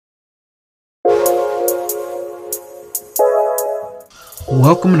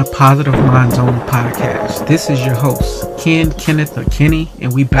Welcome to Positive Minds Only Podcast. This is your host, Kenneth or Kenny,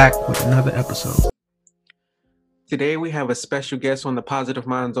 and we back with another episode. Today we have a special guest on the Positive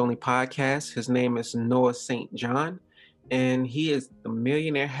Minds Only Podcast. His name is Noah St. John, and he is the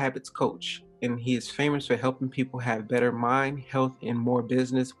Millionaire Habits Coach, and he is famous for helping people have better mind, health, and more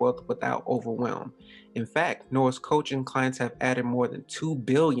business wealth without overwhelm. In fact, Noah's coaching clients have added more than $2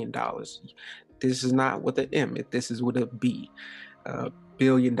 billion. This is not with an M, this is with a B. $1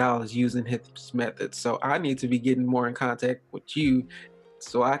 billion using his method. So I need to be getting more in contact with you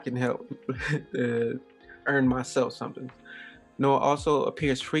so I can help earn myself something. Noah also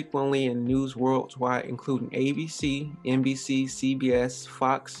appears frequently in news worldwide, including ABC, NBC, CBS,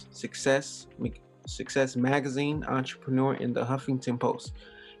 Fox, Success Magazine, Entrepreneur, and the Huffington Post.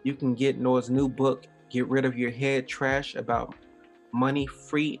 You can get Noah's new book, Get Rid of Your Head Trash About Money,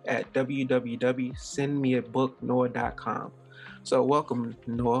 free at www.sendmeabooknoah.com. So welcome,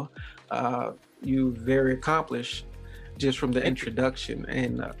 Noah. You very accomplished just from the introduction,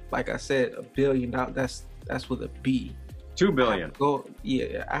 and like I said, $1 billion. That's with a B. 2 billion.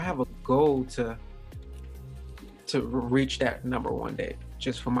 I have a goal to reach that number one day,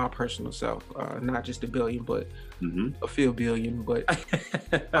 just for my personal self. Not just $1 billion, but a few billion. But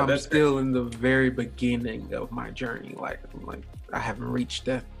I'm still in the very beginning of my journey. Like I haven't reached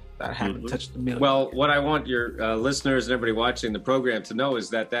that. I haven't touched the million. Well, what I want your listeners and everybody watching the program to know is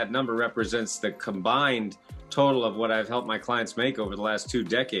that number represents the combined total of what I've helped my clients make over the last 2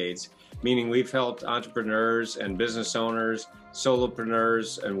 decades, meaning we've helped entrepreneurs and business owners,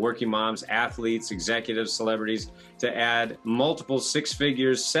 solopreneurs and working moms, athletes, executives, celebrities to add multiple 6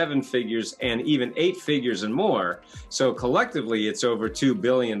 figures, 7 figures, and even 8 figures and more. So collectively, it's over $2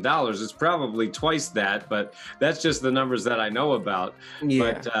 billion. It's probably twice that, but that's just the numbers that I know about.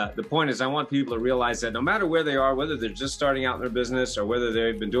 Yeah. But the point is, I want people to realize that no matter where they are, whether they're just starting out in their business or whether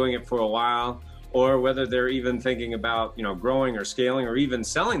they've been doing it for a while, or whether they're even thinking about, growing or scaling or even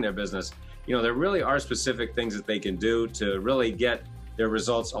selling their business, there really are specific things that they can do to really get their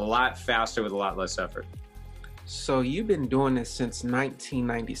results a lot faster with a lot less effort. So you've been doing this since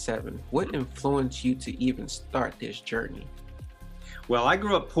 1997. What influenced you to even start this journey? Well, I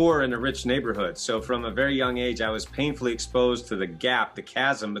grew up poor in a rich neighborhood. So from a very young age, I was painfully exposed to the gap, the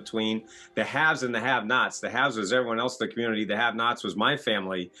chasm between the haves and the have-nots. The haves was everyone else in the community. The have-nots was my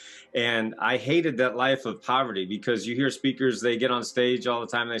family. And I hated that life of poverty because you hear speakers, they get on stage all the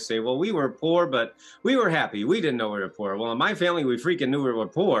time and they say, well, we were poor, but we were happy. We didn't know we were poor. Well, in my family, we freaking knew we were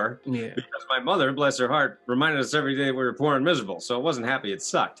poor because my mother, bless her heart, reminded us every day we were poor and miserable. So it wasn't happy, it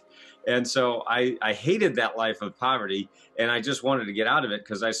sucked. And so I hated that life of poverty, and I just wanted to get out of it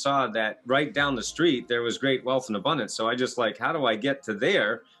because I saw that right down the street, there was great wealth and abundance. So I just how do I get to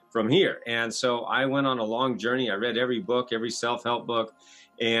there from here? And so I went on a long journey. I read every book, every self-help book,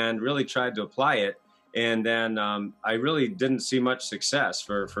 and really tried to apply it. And then I really didn't see much success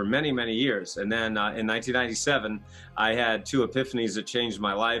for many, many years. And then in 1997, I had 2 epiphanies that changed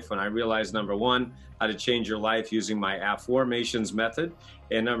my life when I realized, number one, how to change your life using my affirmations method.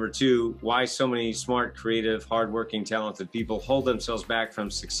 And number 2, why so many smart, creative, hardworking, talented people hold themselves back from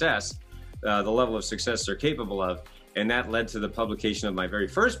success, the level of success they're capable of. And that led to the publication of my very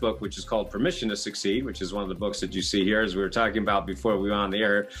first book, which is called Permission to Succeed, which is one of the books that you see here, as we were talking about before we went on the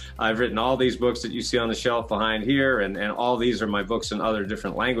air. I've written all these books that you see on the shelf behind here, and all these are my books in other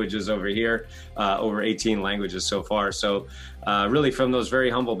different languages over here, over 18 languages so far. So really from those very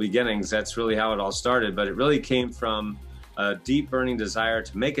humble beginnings, that's really how it all started. But it really came from a deep burning desire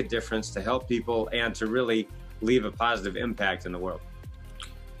to make a difference, to help people, and to really leave a positive impact in the world.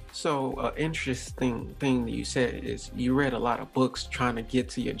 So interesting thing that you said is you read a lot of books trying to get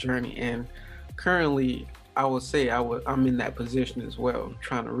to your journey, and currently I would say I'm in that position as well,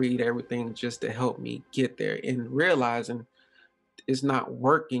 trying to read everything just to help me get there, and realizing it's not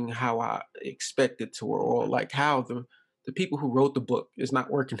working how I expected to, or like how the people who wrote the book is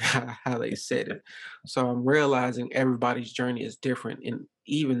not working how they said it. So I'm realizing everybody's journey is different, and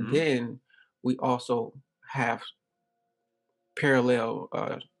even then we also have parallel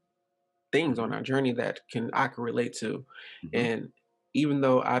things on our journey that I can relate to. And even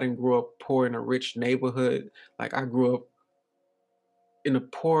though I didn't grow up poor in a rich neighborhood, like I grew up in a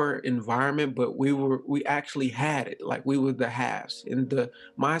poor environment, but we actually had it. Like we were the haves, and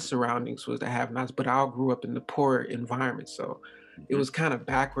my surroundings was the have-nots, but I all grew up in the poor environment. So it was kind of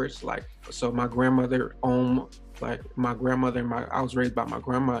backwards. Like, so my grandmother owned, I was raised by my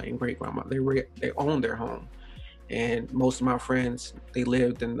grandma and great grandma. They owned their home. And most of my friends, they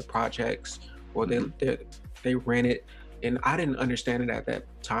lived in the projects, or they rented. And I didn't understand it at that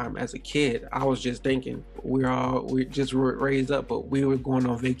time as a kid. I was just thinking we just were raised up, but we were going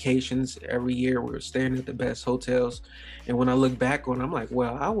on vacations every year. We were staying at the best hotels. And when I look back on it, I'm like,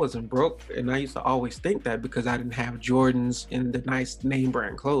 well, I wasn't broke. And I used to always think that because I didn't have Jordans and the nice name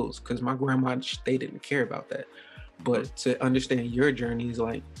brand clothes, because my grandma, they didn't care about that. But to understand your journey is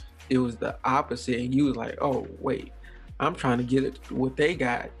like, it was the opposite. And you was like, oh, wait, I'm trying to get it what they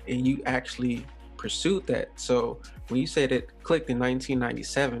got. And you actually pursued that. So when you said it clicked in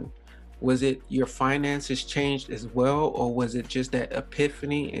 1997, was it your finances changed as well, or was it just that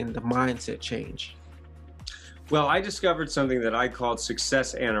epiphany and the mindset change? Well, I discovered something that I called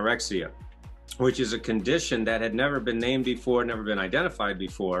success anorexia, which is a condition that had never been named before, never been identified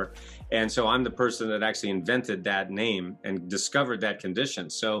before. And so I'm the person that actually invented that name and discovered that condition.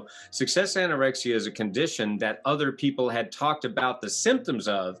 So success anorexia is a condition that other people had talked about the symptoms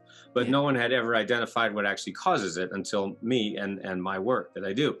of, but no one had ever identified what actually causes it until me and my work that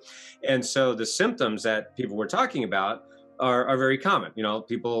I do. And so the symptoms that people were talking about are very common. You know,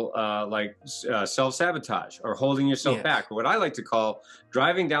 people like self-sabotage or holding yourself back, or what I like to call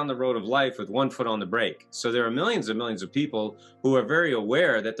driving down the road of life with one foot on the brake. So there are millions and millions of people who are very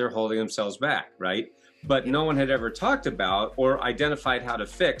aware that they're holding themselves back, right? But no one had ever talked about or identified how to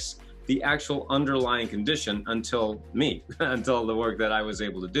fix the actual underlying condition until me, until the work that I was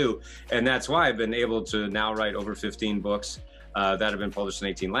able to do. And that's why I've been able to now write over 15 books that have been published in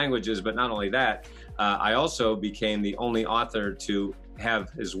 18 languages. But not only that, I also became the only author to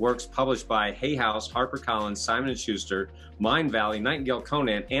have his works published by Hay House, HarperCollins, Simon & Schuster, Mindvalley, Nightingale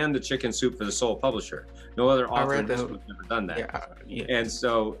Conant, and the Chicken Soup for the Soul publisher. No other author in history has ever done that. And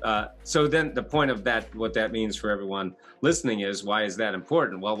so, so then the point of that, what that means for everyone listening is, why is that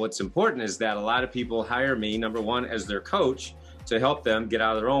important? Well, what's important is that a lot of people hire me, number one, as their coach, to help them get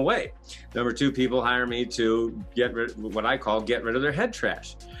out of their own way. Number two, people hire me to get rid, what I call get rid of their head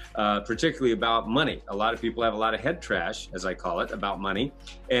trash, particularly about money. A lot of people have a lot of head trash, as I call it, about money.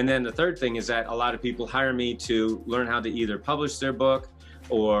 And then the third thing is that a lot of people hire me to learn how to either publish their book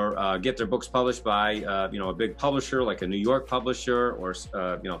or get their books published by you know, a big publisher like a New York publisher, or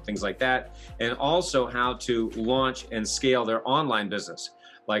you know, things like that, and also how to launch and scale their online business.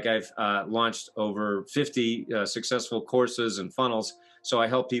 Like I've launched over 50 successful courses and funnels. So I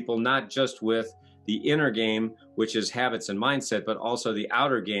help people not just with the inner game, which is habits and mindset, but also the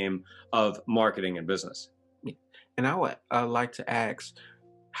outer game of marketing and business. And I would like to ask,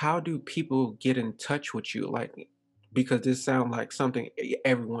 how do people get in touch with you? Like, because this sounds like something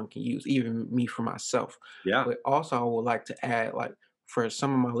everyone can use, even me for myself. Yeah. But also, I would like to add, like, for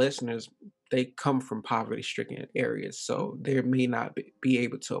some of my listeners, they come from poverty-stricken areas, so they may not be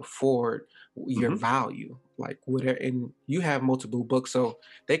able to afford your value, like whatever. And you have multiple books, so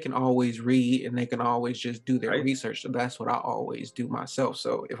they can always read and they can always just do their research. So that's what I always do myself.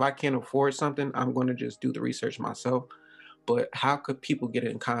 So if I can't afford something, I'm going to just do the research myself. But how could people get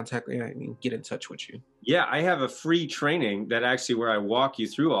in contact and get in touch with you? Yeah, I have a free training that actually where I walk you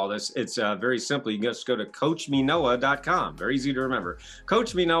through all this. It's very simple. You can just go to coachmenoah.com. Very easy to remember.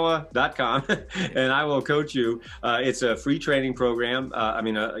 Coachmenoah.com, and I will coach you. It's a free training program. I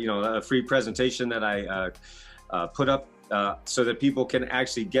mean, you know, a free presentation that I put up so that people can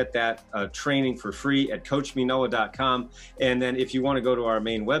actually get that training for free at coachmenoah.com. And then if you want to go to our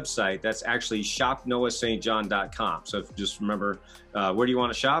main website, that's actually shopnoahstjohn.com. So if you just remember, where do you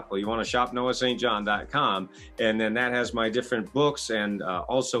want to shop? Well, you want to shop noahstjohn.com. And then that has my different books and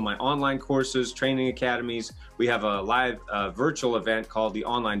also my online courses, training academies. We have a live virtual event called the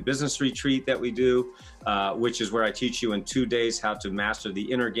Online Business Retreat that we do, which is where I teach you in 2 days how to master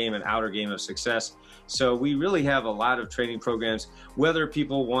the inner game and outer game of success. So we really have a lot of training programs, whether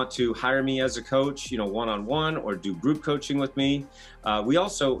people want to hire me as a coach, you know, one-on-one, or do group coaching with me. We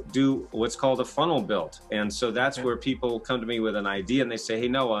also do what's called a funnel build. And so that's where people come to me with an idea and they say, hey,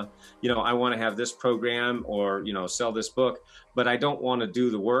 Noah, you know, I want to have this program or, you know, sell this book, but I don't want to do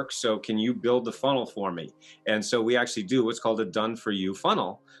the work. So can you build the funnel for me? And so we actually do what's called a done for you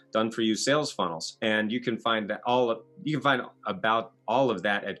funnel, done for you sales funnels. And you can find that about all of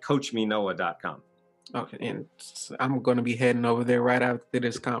that at coachmenoah.com. Okay, and I'm going to be heading over there right after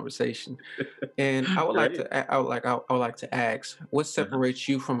this conversation. And I would like to, I would like to ask, what separates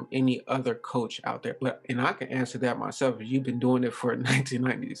you from any other coach out there? But and I can answer that myself. You've been doing it for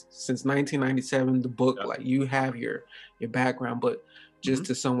 1990s, since 1997. The book, like you have your background, but just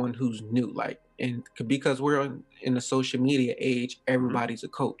to someone who's new, like, and because we're in the social media age, everybody's a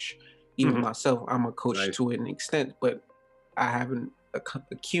coach. Even myself, I'm a coach to an extent, but I haven't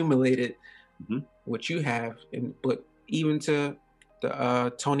accumulated what you have. And but even to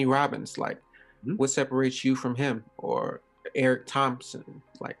the Tony Robbins, like Mhm. what separates you from him or Eric Thompson?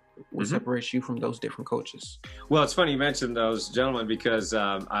 Like, what Mhm. separates you from those different coaches? Well, it's funny you mentioned those gentlemen because,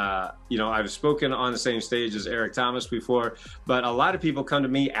 I've spoken on the same stage as Eric Thomas before, but a lot of people come to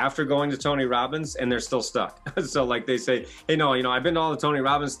me after going to Tony Robbins and they're still stuck. So, like, they say, hey, no, I've been to all the Tony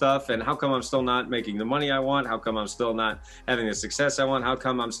Robbins stuff, and how come I'm still not making the money I want? How come I'm still not having the success I want? How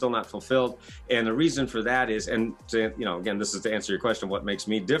come I'm still not fulfilled? And the reason for that is, and to, again, this is to answer your question, what makes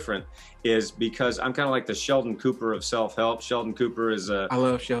me different is because I'm kind of like the Sheldon Cooper of self-help. Sheldon Cooper is a I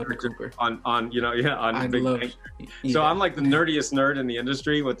love Sheldon Cooper. on yeah, I on Big love, Bang. So yeah, I'm like the nerdiest nerd in the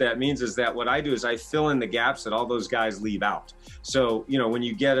industry. What that means is that what I do is I fill in the gaps that all those guys leave out. So, when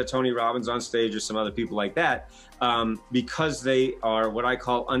you get a Tony Robbins on stage or some other people like that, because they are what I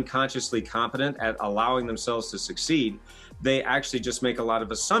call unconsciously competent at allowing themselves to succeed, they actually just make a lot of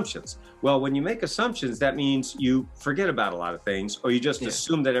assumptions. Well, when you make assumptions, that means you forget about a lot of things, or you just yeah,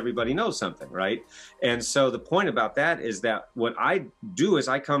 assume that everybody knows something, right? And so the point about that is that what I do is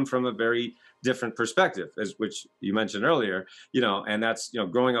I come from a very different perspective, as which you mentioned earlier, and that's,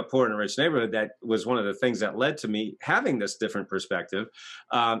 growing up poor in a rich neighborhood, that was one of the things that led to me having this different perspective.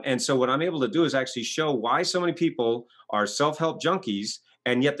 And so what I'm able to do is actually show why so many people are self-help junkies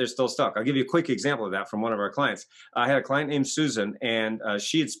and yet they're still stuck. I'll give you a quick example of that from one of our clients. I had a client named Susan, and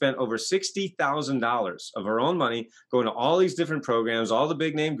she had spent over $60,000 of her own money going to all these different programs, all the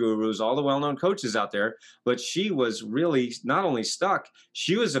big name gurus, all the well-known coaches out there. But she was really not only stuck,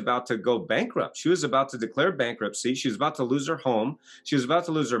 she was about to go bankrupt. She was about to declare bankruptcy. She was about to lose her home. She was about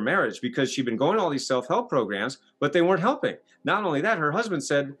to lose her marriage because she'd been going to all these self-help programs, but they weren't helping. Not only that, her husband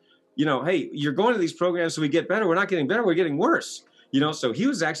said, hey, you're going to these programs so we get better. We're not getting better. We're getting worse. So he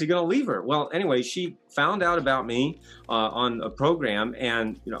was actually going to leave her. Well, anyway, she found out about me on a program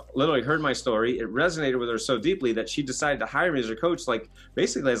and, literally heard my story. It resonated with her so deeply that she decided to hire me as her coach, like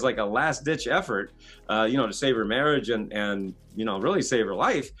basically as like a last ditch effort, to save her marriage and really save her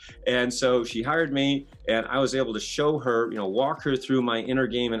life. And so she hired me, and I was able to show her, walk her through my inner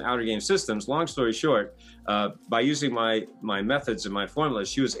game and outer game systems. Long story short, by using my methods and my formulas,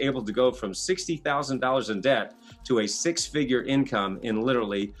 she was able to go from $60,000 in debt to a six-figure income in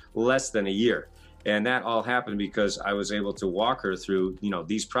literally less than a year. And that all happened because I was able to walk her through,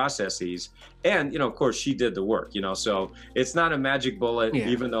 these processes. And, of course, she did the work, so it's not a magic bullet, yeah.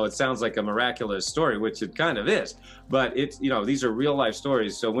 even though it sounds like a miraculous story, which it kind of is. But it's, these are real life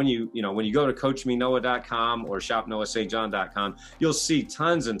stories. So when you go to coachmenoah.com or shopnoahstjohn.com, you'll see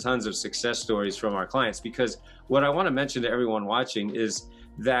tons and tons of success stories from our clients. Because what I want to mention to everyone watching is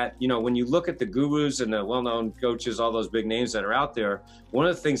that, when you look at the gurus and the well-known coaches, all those big names that are out there, one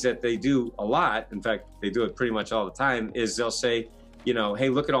of the things that they do a lot, in fact, they do it pretty much all the time, is they'll say, hey,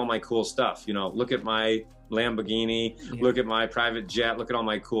 look at all my cool stuff. Look at my Lamborghini, Yeah. look at my private jet, look at all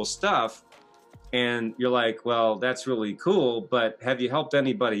my cool stuff. And you're like, well, that's really cool, but have you helped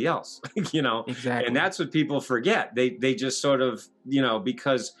anybody else? Exactly. And that's what people forget. They just sort of,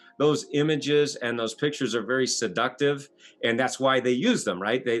 because those images and those pictures are very seductive, and that's why they use them,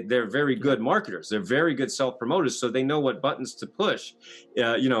 right? They're very good marketers. They're very good self-promoters, so they know what buttons to push,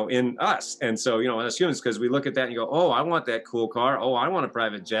 in us. And so, as humans, because we look at that and you go, oh, I want that cool car. Oh, I want a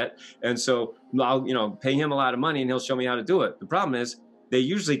private jet. And so I'll, pay him a lot of money and he'll show me how to do it. The problem is, they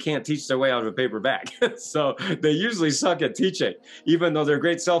usually can't teach their way out of a paper bag. So they usually suck at teaching. Even though they're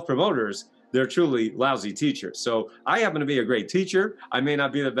great self-promoters, they're truly lousy teachers. So I happen to be a great teacher. I may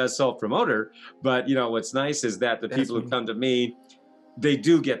not be the best self-promoter, but what's nice is that the people who come to me, they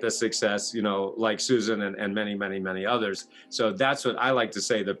do get the success, like Susan and many, many, many others. So that's what I like to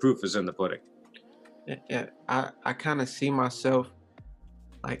say. The proof is in the pudding. Yeah, I kind of see myself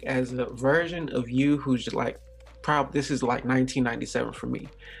like as a version of you who's like, probably this is like 1997 for me,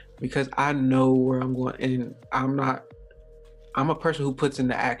 because I know where I'm going, and I'm a person who puts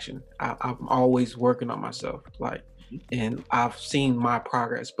into action. I'm always working on myself, like, and I've seen my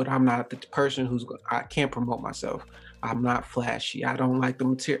progress, but I'm not the person I can't promote myself. I'm not flashy. I don't like the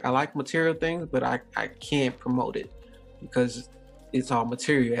material. I like material things, but I can't promote it because it's all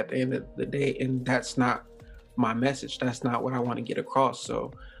material at the end of the day, and that's not my message. That's not what I want to get across.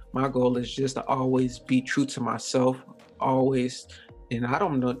 So my goal is just to always be true to myself, always. And I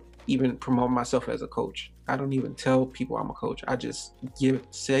don't even promote myself as a coach. I don't even tell people I'm a coach. I just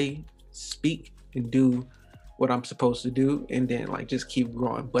speak and do what I'm supposed to do, and then like just keep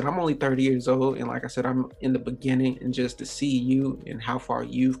growing. But I'm only 30 years old, and like I said, I'm in the beginning, and just to see you and how far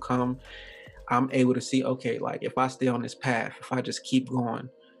you've come, I'm able to see, okay, like if I stay on this path, if I just keep going,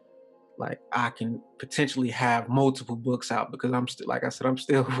 like I can potentially have multiple books out, because I'm still, like I said, I'm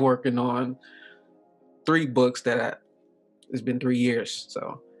still working on 3 books it's been 3 years.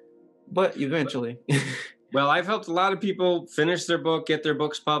 So but eventually. Well, I've helped a lot of people finish their book, get their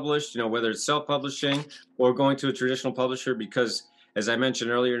books published, whether it's self-publishing or going to a traditional publisher, because as I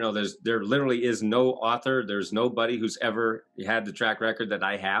mentioned earlier, there literally is no author, there's nobody who's ever had the track record that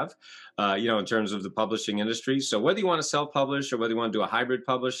I have, in terms of the publishing industry. So whether you want to self-publish or whether you want to do a hybrid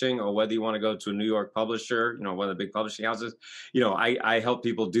publishing or whether you want to go to a New York publisher, one of the big publishing houses, I help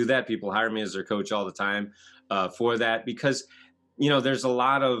people do that. People hire me as their coach all the time for that, because, there's a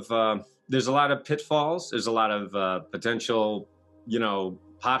lot of pitfalls. There's a lot of potential,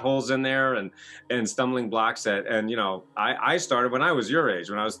 potholes in there and stumbling blocks I started when I was your age,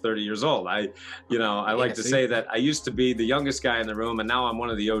 when I was 30 years old. I like to say that I used to be the youngest guy in the room and now I'm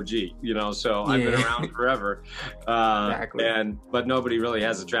one of the OG, so I've been around forever. Exactly. But nobody really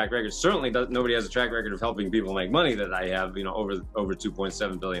has a track record. Certainly nobody has a track record of helping people make money that I have, over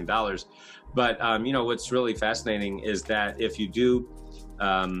 $2.7 billion. But, what's really fascinating is that if you do,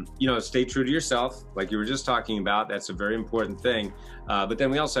 stay true to yourself, like you were just talking about. That's a very important thing. But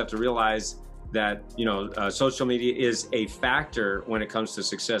then we also have to realize that, social media is a factor when it comes to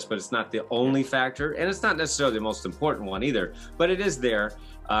success, but it's not the only factor. And it's not necessarily the most important one either, but it is there.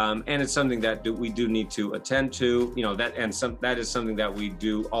 And it's something that we do need to attend to, that is something that we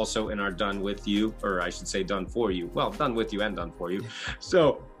do also in our Done With You, or I should say Done For You. Well, Done With You and Done For You.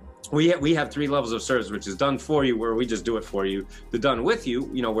 So we have 3 levels of service, which is Done For You, where we just do it for you. The Done With You,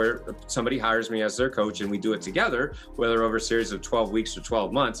 where somebody hires me as their coach and we do it together, whether over a series of 12 weeks or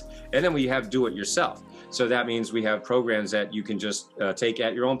 12 months. And then we have Do It Yourself. So that means we have programs that you can just take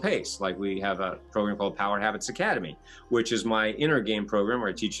at your own pace. Like we have a program called Power Habits Academy, which is my inner game program, where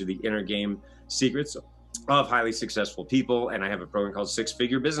I teach you the inner game secrets of highly successful people. And I have a program called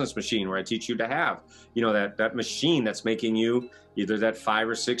 6-Figure Business Machine, where I teach you to have, that machine that's making you either that 5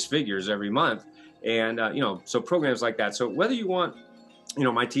 or 6 figures every month. And, so programs like that. So whether you want,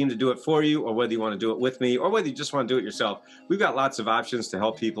 my team to do it for you, or whether you want to do it with me, or whether you just want to do it yourself, we've got lots of options to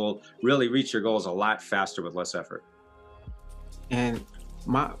help people really reach your goals a lot faster with less effort. And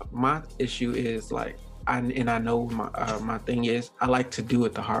my issue is like, I know my thing is I like to do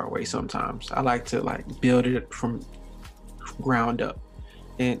it the hard way sometimes. I like to build it from ground up.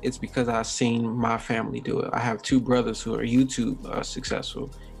 And it's because I've seen my family do it. I have 2 brothers who are YouTube successful,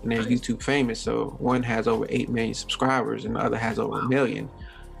 and they're YouTube famous. So one has over 8 million subscribers and the other has over 1 million.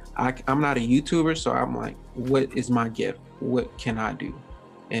 I'm not a YouTuber, so I'm like, what is my gift? What can I do?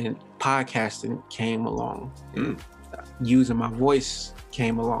 And podcasting came along. Using my voice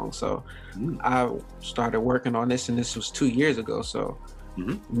came along. So I started working on this, and this was 2 years ago. So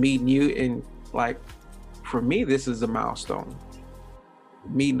meeting you, and for me, this is a milestone.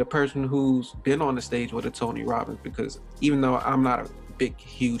 Meeting the person who's been on the stage with a Tony Robbins, because even though I'm not a big,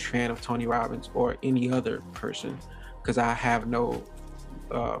 huge fan of Tony Robbins or any other person, because I have no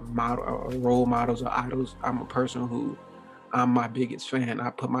role models or idols, I'm a person who, I'm my biggest fan.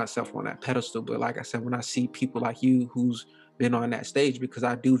 I put myself on that pedestal. But like I said, when I see people like you who's been on that stage, because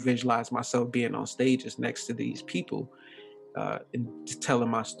I do visualize myself being on stages next to these people and just telling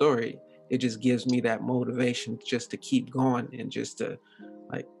my story, it just gives me that motivation just to keep going and just to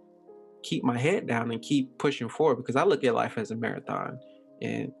keep my head down and keep pushing forward, because I look at life as a marathon.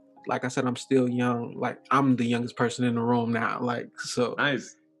 And like I said, I'm still young. I'm the youngest person in the room now. So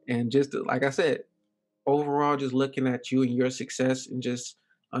nice. And just like I said, overall, just looking at you and your success and just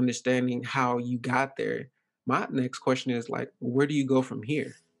understanding how you got there, my next question is where do you go from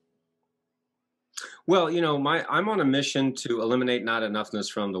here? Well, I'm on a mission to eliminate not enoughness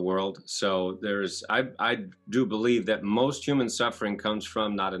from the world. So I do believe that most human suffering comes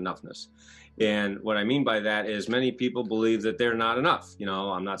from not enoughness. And what I mean by that is many people believe that they're not enough.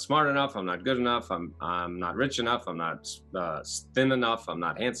 I'm not smart enough. I'm not good enough. I'm not rich enough. I'm not thin enough. I'm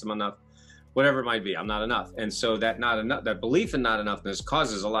not handsome enough. Whatever it might be, I'm not enough. And so that belief in not enoughness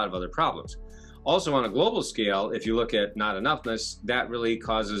causes a lot of other problems. Also, on a global scale, if you look at not enoughness, that really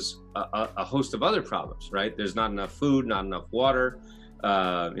causes a host of other problems, right? There's not enough food, not enough water,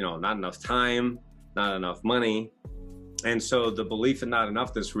 not enough time, not enough money. And so the belief in not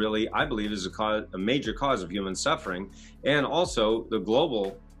enoughness really, I believe, is a major cause of human suffering, and also the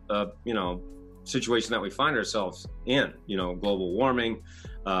global, situation that we find ourselves in, global warming,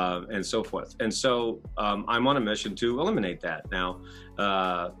 and so forth. And so I'm on a mission to eliminate that. Now,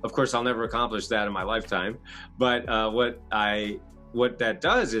 of course, I'll never accomplish that in my lifetime, but what that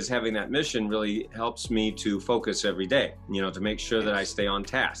does is having that mission really helps me to focus every day, to make sure that I stay on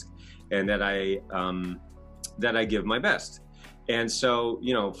task and that I give my best. And so,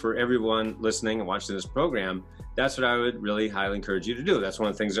 for everyone listening and watching this program, that's what I would really highly encourage you to do. That's one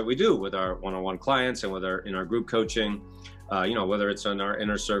of the things that we do with our one-on-one clients and in our group coaching. you know, whether it's in our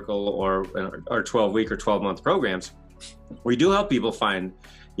inner circle or in our 12-week or 12-month programs, we do help people find,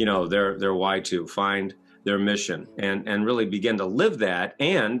 you know, their why to, find their mission, and really begin to live that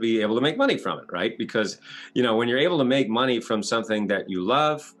and be able to make money from it, right? Because, you know, when you're able to make money from something that you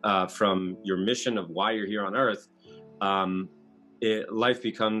love, from your mission of why you're here on earth, life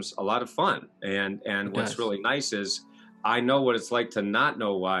becomes a lot of fun. And what's really nice is I know what it's like to not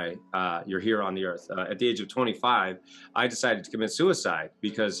know why you're here on the earth. At the age of 25, I decided to commit suicide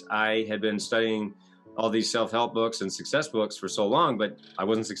because I had been studying all these self-help books and success books for so long, but I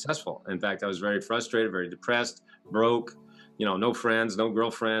wasn't successful. In fact, I was very frustrated, very depressed, broke, you know, no friends, no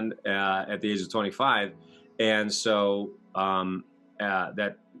girlfriend at the age of 25. And so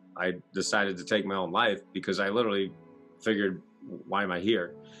that I decided to take my own life because I literally figured, why am I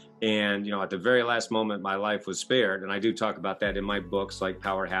here? And, you know, at the very last moment, my life was spared. And I do talk about that in my books, like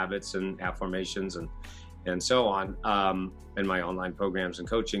Power Habits and Affirmations and so on, in my online programs and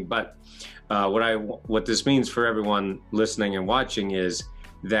coaching. But what this means for everyone listening and watching is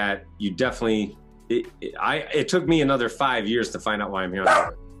that you definitely, it took me another 5 years to find out why I'm here on the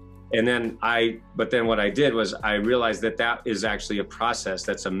earth. And then but then what I did was I realized that is actually a process,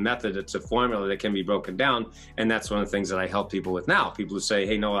 that's a method, it's a formula that can be broken down. And that's one of the things that I help people with now. People who say,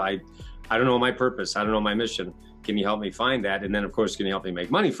 hey, no, I don't know my purpose, I don't know my mission. Can you help me find that? And then, of course, can you help me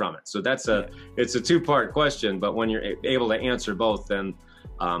make money from it? So it's a two-part question, but when you're able to answer both, then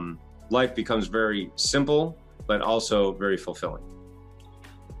life becomes very simple, but also very fulfilling.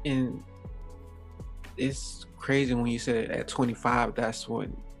 And it's crazy when you said at 25, that's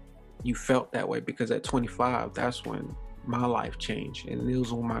when you felt that way, because at 25, that's when my life changed. And it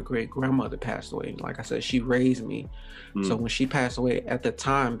was when my great grandmother passed away. Like I said, she raised me. So when she passed away, at the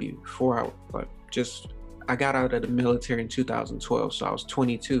time before I got out of the military in 2012, so I was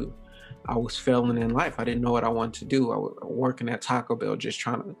 22. I was failing in life. I didn't know what I wanted to do. I was working at Taco Bell, just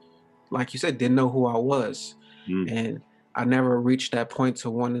trying to, like you said, didn't know who I was. And I never reached that point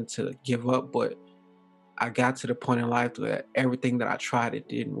to wanting to give up, but I got to the point in life that everything that I tried, it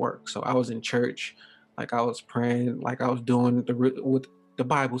didn't work. So I was in church, like I was praying, like I was doing what the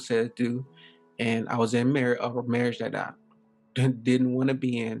Bible says do. And I was in a marriage that I didn't want to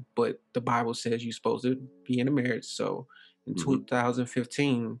be in, but the Bible says you're supposed to be in a marriage. So in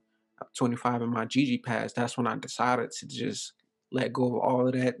 2015, 25, and my Gigi passed, that's when I decided to just let go of all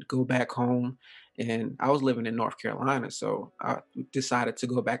of that, go back home. And I was living in North Carolina, so I decided to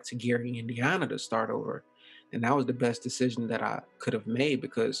go back to Gary, Indiana to start over. And that was the best decision that I could have made,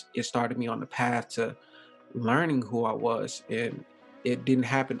 because it started me on the path to learning who I was. And it didn't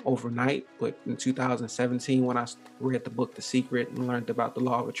happen overnight, but in 2017, when I read the book The Secret and learned about the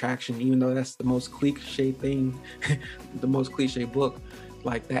law of attraction, even though that's the most cliche thing, the most cliche book,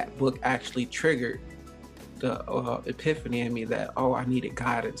 like that book actually triggered the epiphany in me that, oh, I needed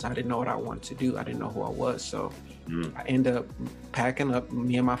guidance. I didn't know what I wanted to do. I didn't know who I was. So I ended up packing up.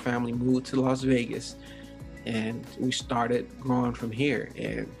 Me and my family moved to Las Vegas, and we started growing from here.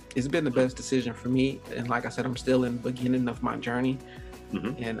 And it's been the best decision for me. And like I said, I'm still in the beginning of my journey.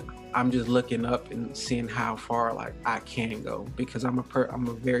 And I'm just looking up and seeing how far like I can go, because I'm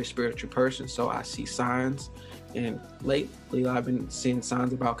a very spiritual person. So I see signs, and lately I've been seeing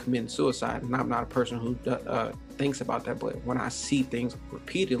signs about committing suicide. And I'm not a person who thinks about that, but when I see things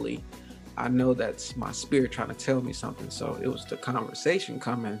repeatedly, I know that's my spirit trying to tell me something. So it was the conversation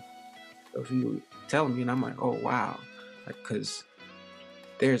coming of you telling me, and I'm like, oh wow, because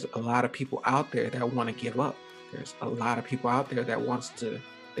there's a lot of people out there that want to give up. There's a lot of people out there that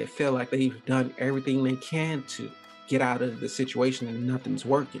they feel like they've done everything they can to get out of the situation and nothing's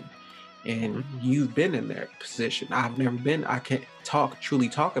working. And you've been in their position. I've never been. I can't truly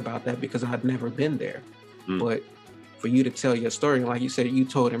talk about that because I've never been there. But for you to tell your story, and like you said, you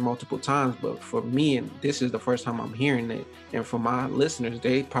told it multiple times, but for me, and this is the first time I'm hearing it, and for my listeners,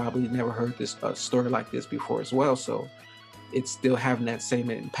 they probably never heard this story like this before as well. So it's still having that same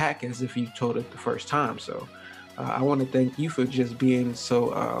impact as if you told it the first time. So I want to thank you for just being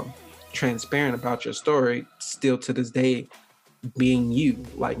so transparent about your story, still to this day being you,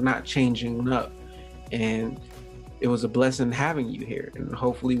 like not changing up. And it was a blessing having you here, and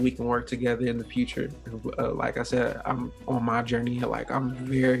hopefully we can work together in the future. Like I said, I'm on my journey. Like I'm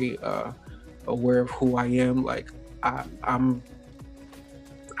very aware of who I am. Like I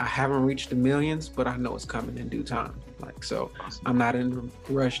haven't reached the millions, but I know it's coming in due time. Like, so awesome. I'm not in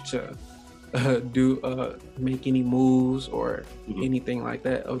a rush to make any moves or anything like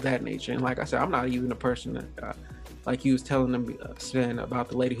that of that nature. And like I said, I'm not even a person that like you was telling them about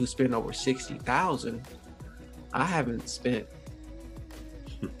the lady who spent over 60,000. I haven't spent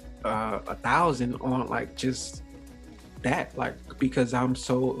 1,000 on like just that, like, because I'm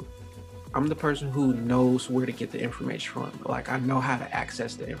the person who knows where to get the information from. Like, I know how to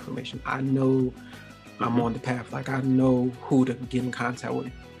access the information. I know I'm Hmm. on the path. Like, I know who to get in contact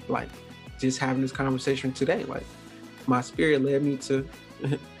with. Like, just having this conversation today, like, my spirit led me to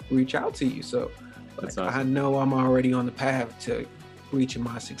reach out to you. So, That's like, I awesome. know I'm already on the path to reaching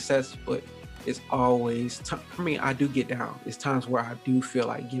my success, but it's always, for me, I do get down. It's times where I do feel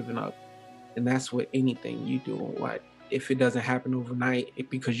like giving up. And that's what anything you do. Like, if it doesn't happen overnight,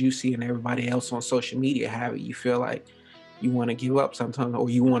 because you see and everybody else on social media have it, you feel like you want to give up sometimes, or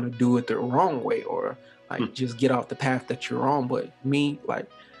you want to do it the wrong way, or like Hmm. just get off the path that you're on. But me,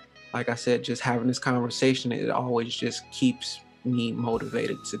 like I said, just having this conversation, it always just keeps me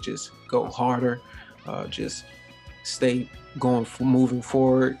motivated to just go Awesome. harder, just stay going for moving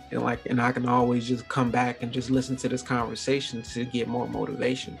forward, and like, and I can always just come back and just listen to this conversation to get more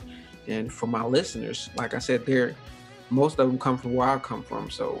motivation. And for my listeners, like I said, they're, most of them come from where I come from,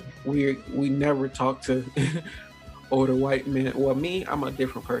 so we never talk to older white men. Well, me, I'm a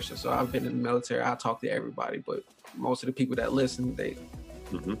different person, so I've been in the military. I talk to everybody, but most of the people that listen,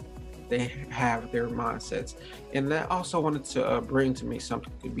 Hmm. they have their mindsets. And that also wanted to bring to me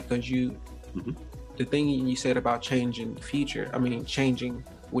something, because you, Hmm. the thing you said about changing the future, I mean, changing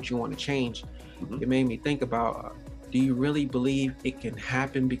what you want to change, Hmm. it made me think about, do you really believe it can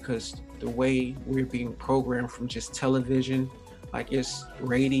happen? Because the way we're being programmed from just television, like it's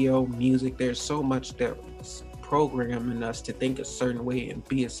radio, music, there's so much that's programming us to think a certain way and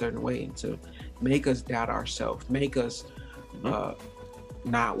be a certain way, and to make us doubt ourselves, make us Hmm. uh,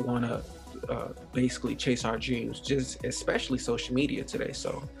 not want to basically chase our dreams, just especially social media today.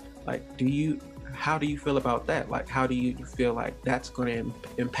 So, like, how do you feel about that? Like, how do you feel like that's going to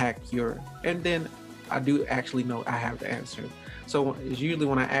impact your, and then I do actually know I have the answer. So it's usually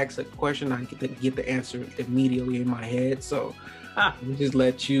when I ask a question, I get the answer immediately in my head. So Ah, we just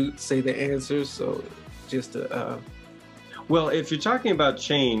let you say the answer. So just to, well, if you're talking about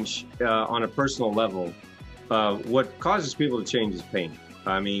change on a personal level, what causes people to change is pain.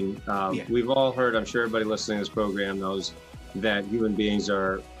 I mean, yeah, we've all heard, I'm sure everybody listening to this program knows that human beings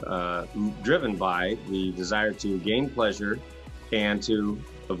are driven by the desire to gain pleasure and to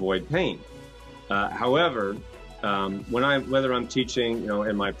avoid pain. However, whether I'm teaching,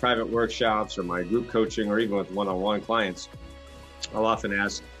 in my private workshops or my group coaching or even with one-on-one clients, I'll often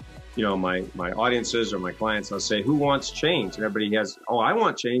ask, my audiences or my clients, I'll say, who wants change? And everybody has, oh, I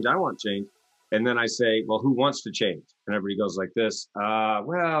want change, I want change. And then I say, well, who wants to change? And everybody goes like this,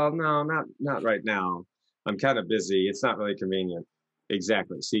 well, no, not right now. I'm kind of busy. It's not really convenient.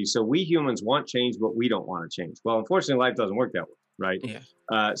 Exactly. See, so we humans want change, but we don't want to change. Well, unfortunately, life doesn't work that way, right?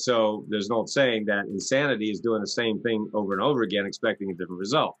 yeah, So there's an old saying that insanity is doing the same thing over and over again, expecting a different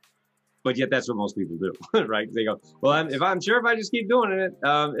result. But yet that's what most people do, right? They go, well, if I just keep doing it,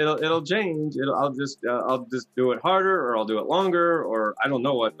 it'll change. I'll just do it harder, or I'll do it longer, or I don't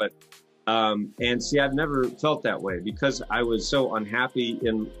know what. But and see, I've never felt that way because I was so unhappy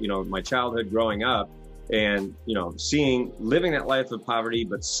in my childhood growing up, and living that life of poverty,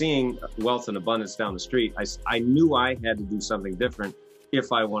 but seeing wealth and abundance down the street. I knew I had to do something different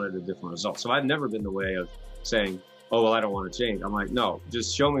if I wanted a different result. So I've never been the way of saying, oh, well, I don't want to change. I'm like, no,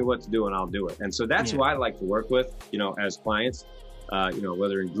 just show me what to do and I'll do it. And so that's yeah, who I like to work with, as clients,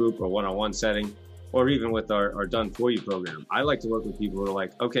 whether in group or one-on-one setting, or even with our Done For You program. I like to work with people who are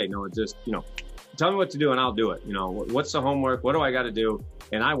like, okay, no, just, tell me what to do and I'll do it. What's the homework? What do I got to do?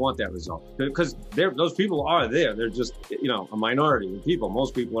 And I want that result because those people are there. They're just, a minority of people.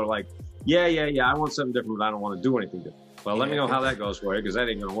 Most people are like, yeah, I want something different, but I don't want to do anything different. Well, let me yeah, know how that goes for you because that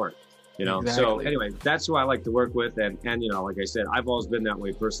ain't going to work. So exactly. anyway, that's who I like to work with. And like I said, I've always been that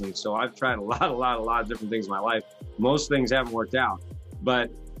way personally. So I've tried a lot of different things in my life. Most things haven't worked out,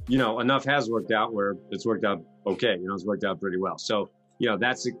 but enough has worked out where it's worked out okay. It's worked out pretty well. So,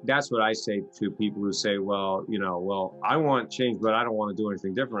 that's what I say to people who say, well, I want change, but I don't want to do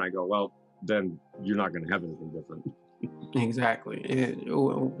anything different. I go, well, then you're not going to have anything different. Exactly.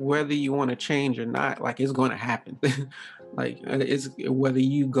 Whether you want to change or not, like, it's going to happen. Like, it's whether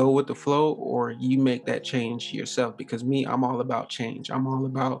you go with the flow or you make that change yourself. Because me, I'm all about change. I'm all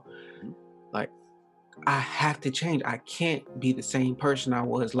about, like, I have to change. I can't be the same person I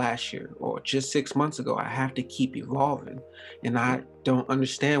was last year or just 6 months ago. I have to keep evolving. And I don't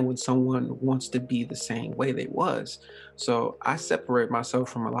understand when someone wants to be the same way they was. So I separate myself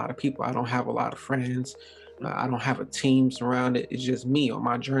from a lot of people. I don't have a lot of friends. I don't have a team surrounded. It's just me on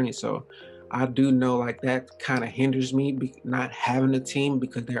my journey. So I do know, like, that kind of hinders me not having a team,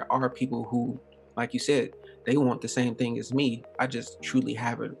 because there are people who, like you said, they want the same thing as me. I just truly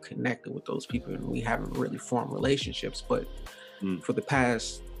haven't connected with those people, and we haven't really formed relationships. But Mm. for the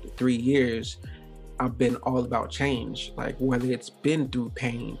past 3 years, I've been all about change, like whether it's been through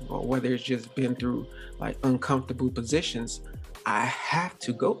pain or whether it's just been through like uncomfortable positions. I have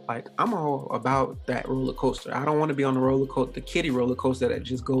to go. Like I'm all about that roller coaster. I don't want to be on the roller coaster, the kiddie roller coaster that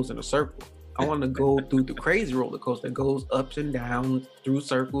just goes in a circle. I want to go through the crazy roller coaster that goes ups and downs through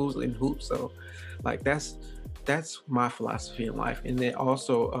circles and hoops. So, like that's my philosophy in life. And then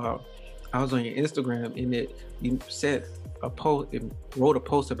also, I was on your Instagram and you said a post, it wrote a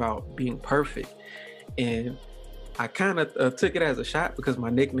post about being perfect, and I kind of took it as a shot because my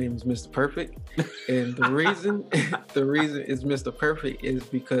nickname is Mr. Perfect, and the reason the reason it's Mr. Perfect is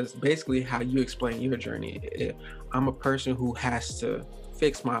because basically how you explain your journey. I'm a person who has to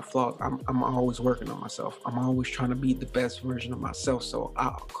fix my flaws. I'm always working on myself. I'm always trying to be the best version of myself. So I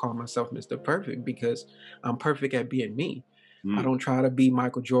call myself Mr. Perfect because I'm perfect at being me. I Mm. don't try to be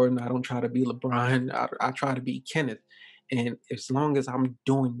Michael Jordan. I don't try to be LeBron. I try to be Kenneth. And as long as I'm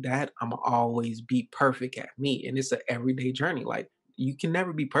doing that, I'm always be perfect at me. And it's an everyday journey. Like you can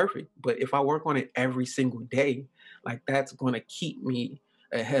never be perfect, but if I work on it every single day, like that's going to keep me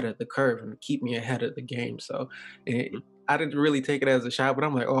ahead of the curve and keep me ahead of the game. So Mhm. I didn't really take it as a shot, but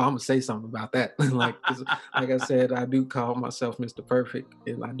I'm like, oh, I'm gonna say something about that. Like, 'cause like I said, I do call myself Mr. Perfect,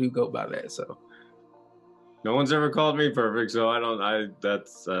 and I do go by that. So No one's ever called me perfect, so I don't.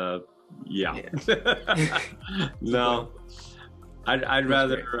 That's yeah. yeah, so No, I'd that's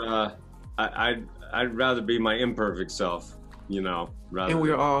rather great. I'd rather be my imperfect self, rather And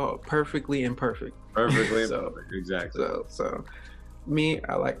we're than all perfectly imperfect. perfectly so imperfect. Exactly. so me,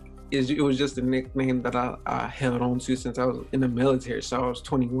 I like it was just a nickname that I held on to since I was in the military. So I was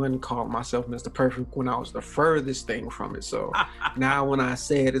 21, called myself Mr. Perfect when I was the furthest thing from it. So now when I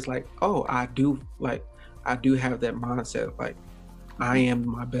say it, it's like, oh, I do have that mindset. Like I Mhm. am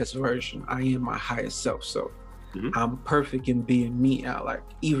my best version. I am my highest self. So Mhm. I'm perfect in being me. I like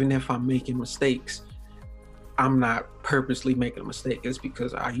even if I'm making mistakes, I'm not purposely making a mistake. It's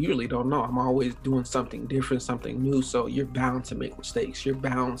because I usually don't know. I'm always doing something different, something new. So you're bound to make mistakes. You're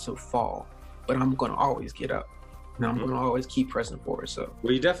bound to fall. But I'm gonna always get up. And I'm Mhm. gonna always keep pressing forward. So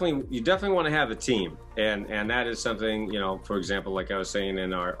Well, you definitely want to have a team, and that is something, for example, like I was saying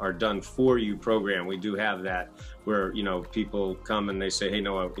in our Done For You program, we do have that where people come and they say, hey,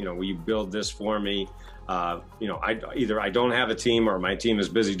 Noah, will you build this for me? I don't have a team or my team is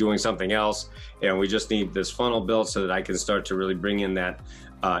busy doing something else, and we just need this funnel built so that I can start to really bring in that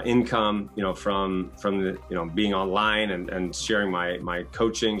income, from the being online and sharing my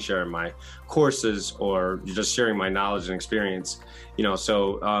coaching, sharing my courses, or just sharing my knowledge and experience.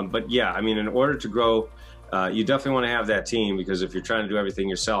 But yeah, I mean, in order to grow, you definitely want to have that team, because if you're trying to do everything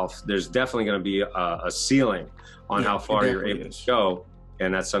yourself, there's definitely going to be a ceiling on yeah, how it far you're definitely able to is. go.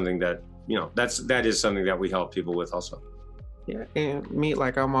 And that's something that that is something that we help people with also. Yeah. And me,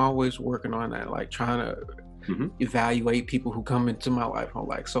 like I'm always working on that, like trying to Hmm. evaluate people who come into my life. I'm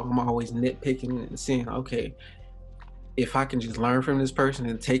like, so I'm always nitpicking and seeing, okay, if I can just learn from this person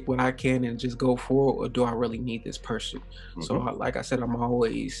and take what I can and just go forward, or do I really need this person? So, Hmm. like I said, I'm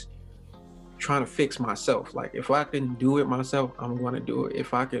always trying to fix myself. Like if I can do it myself, I'm going to do it.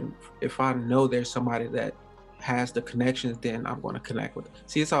 If I know there's somebody that has the connections, then I'm going to connect with.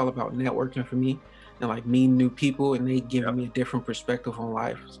 See, it's all about networking for me, and like meeting new people, and they giving Yep. me a different perspective on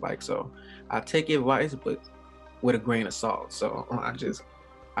life. It's like so, I take advice, but with a grain of salt. So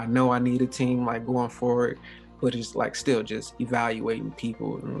I know I need a team like going forward, but it's like still just evaluating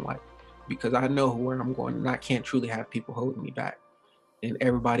people and like because I know where I'm going and I can't truly have people holding me back. And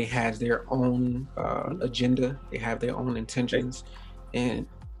everybody has their own Mhm. agenda, they have their own Okay. intentions. And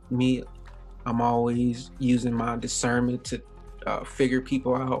me, I'm always using my discernment to figure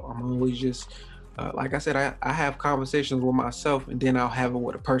people out. I'm always just like I said, I have conversations with myself and then I'll have it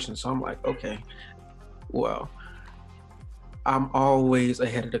with a person. So I'm like, okay, well, I'm always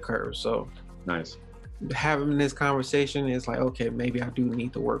ahead of the curve. So Nice. having this conversation is like, okay, maybe I do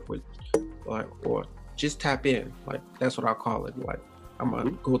need to work with, like, or just tap in. Like, that's what I call it. Like, I'm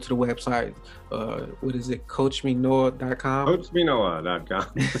gonna Mhm. go to the website. What is it? Coachmenoah.com.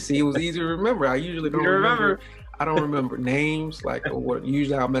 CoachMeNoah.com. See, it was easy to remember. I usually You don't remember. remember? I don't remember names. Like, or what?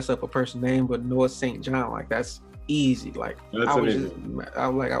 Usually I'll mess up a person's name, but Noah St. John, like that's easy. Like, That's an easy. I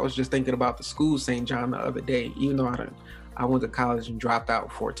was just thinking about the school St. John the other day. Even though I went to college and dropped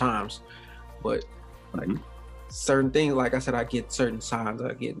out 4 times, but like Mhm. certain things, like I said, I get certain signs.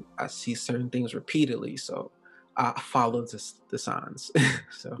 I see certain things repeatedly, so I follow the signs.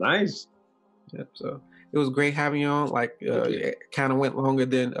 So Nice. yeah, so it was great having you on. Like, Thank you. it kind of went longer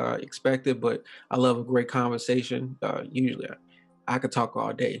than expected, but I love a great conversation. Usually, I could talk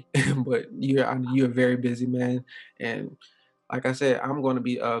all day, but you're a very busy man, and like I said, I'm going to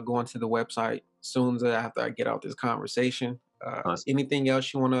be going to the website soon as after I get out this conversation. Awesome. Anything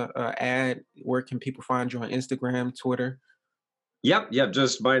else you want to add? Where can people find you on Instagram, Twitter? Yep, yep.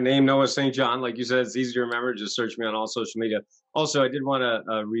 Just my name, Noah St. John. Like you said, it's easy to remember. Just search me on all social media. Also, I did want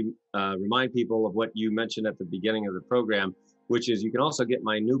to remind people of what you mentioned at the beginning of the program, which is you can also get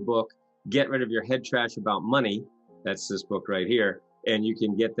my new book, Get Rid of Your Head Trash About Money. That's this book right here. And you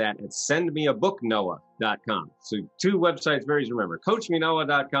can get that at sendmeabooknoah.com. So two websites, very easy to remember,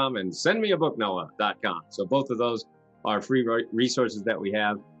 coachmenoah.com and sendmeabooknoah.com. So both of those are free resources that we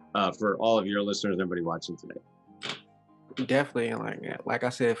have for all of your listeners and everybody watching today. Definitely, and like I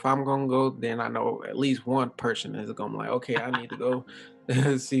said, if I'm gonna go, then I know at least one person is gonna be like, okay, I need to go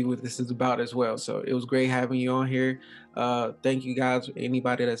see what this is about as well. So it was great having you on here. Thank you guys,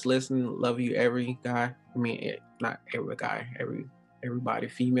 anybody that's listening. Love you, every guy. I mean, not every guy, everybody,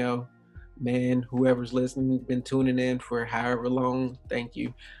 female, man, whoever's listening, been tuning in for however long. Thank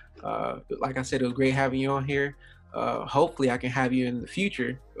you. Like I said, it was great having you on here. Hopefully, I can have you in the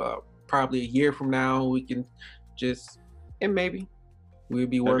future. Probably a year from now, we can just and maybe we'll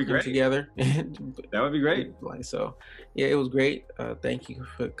be That'd be working great. together. That would be great. Like so, yeah, it was great. Thank you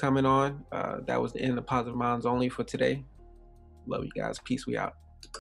for coming on. That was the end of Positive Minds Only for today. Love you guys. Peace. We out.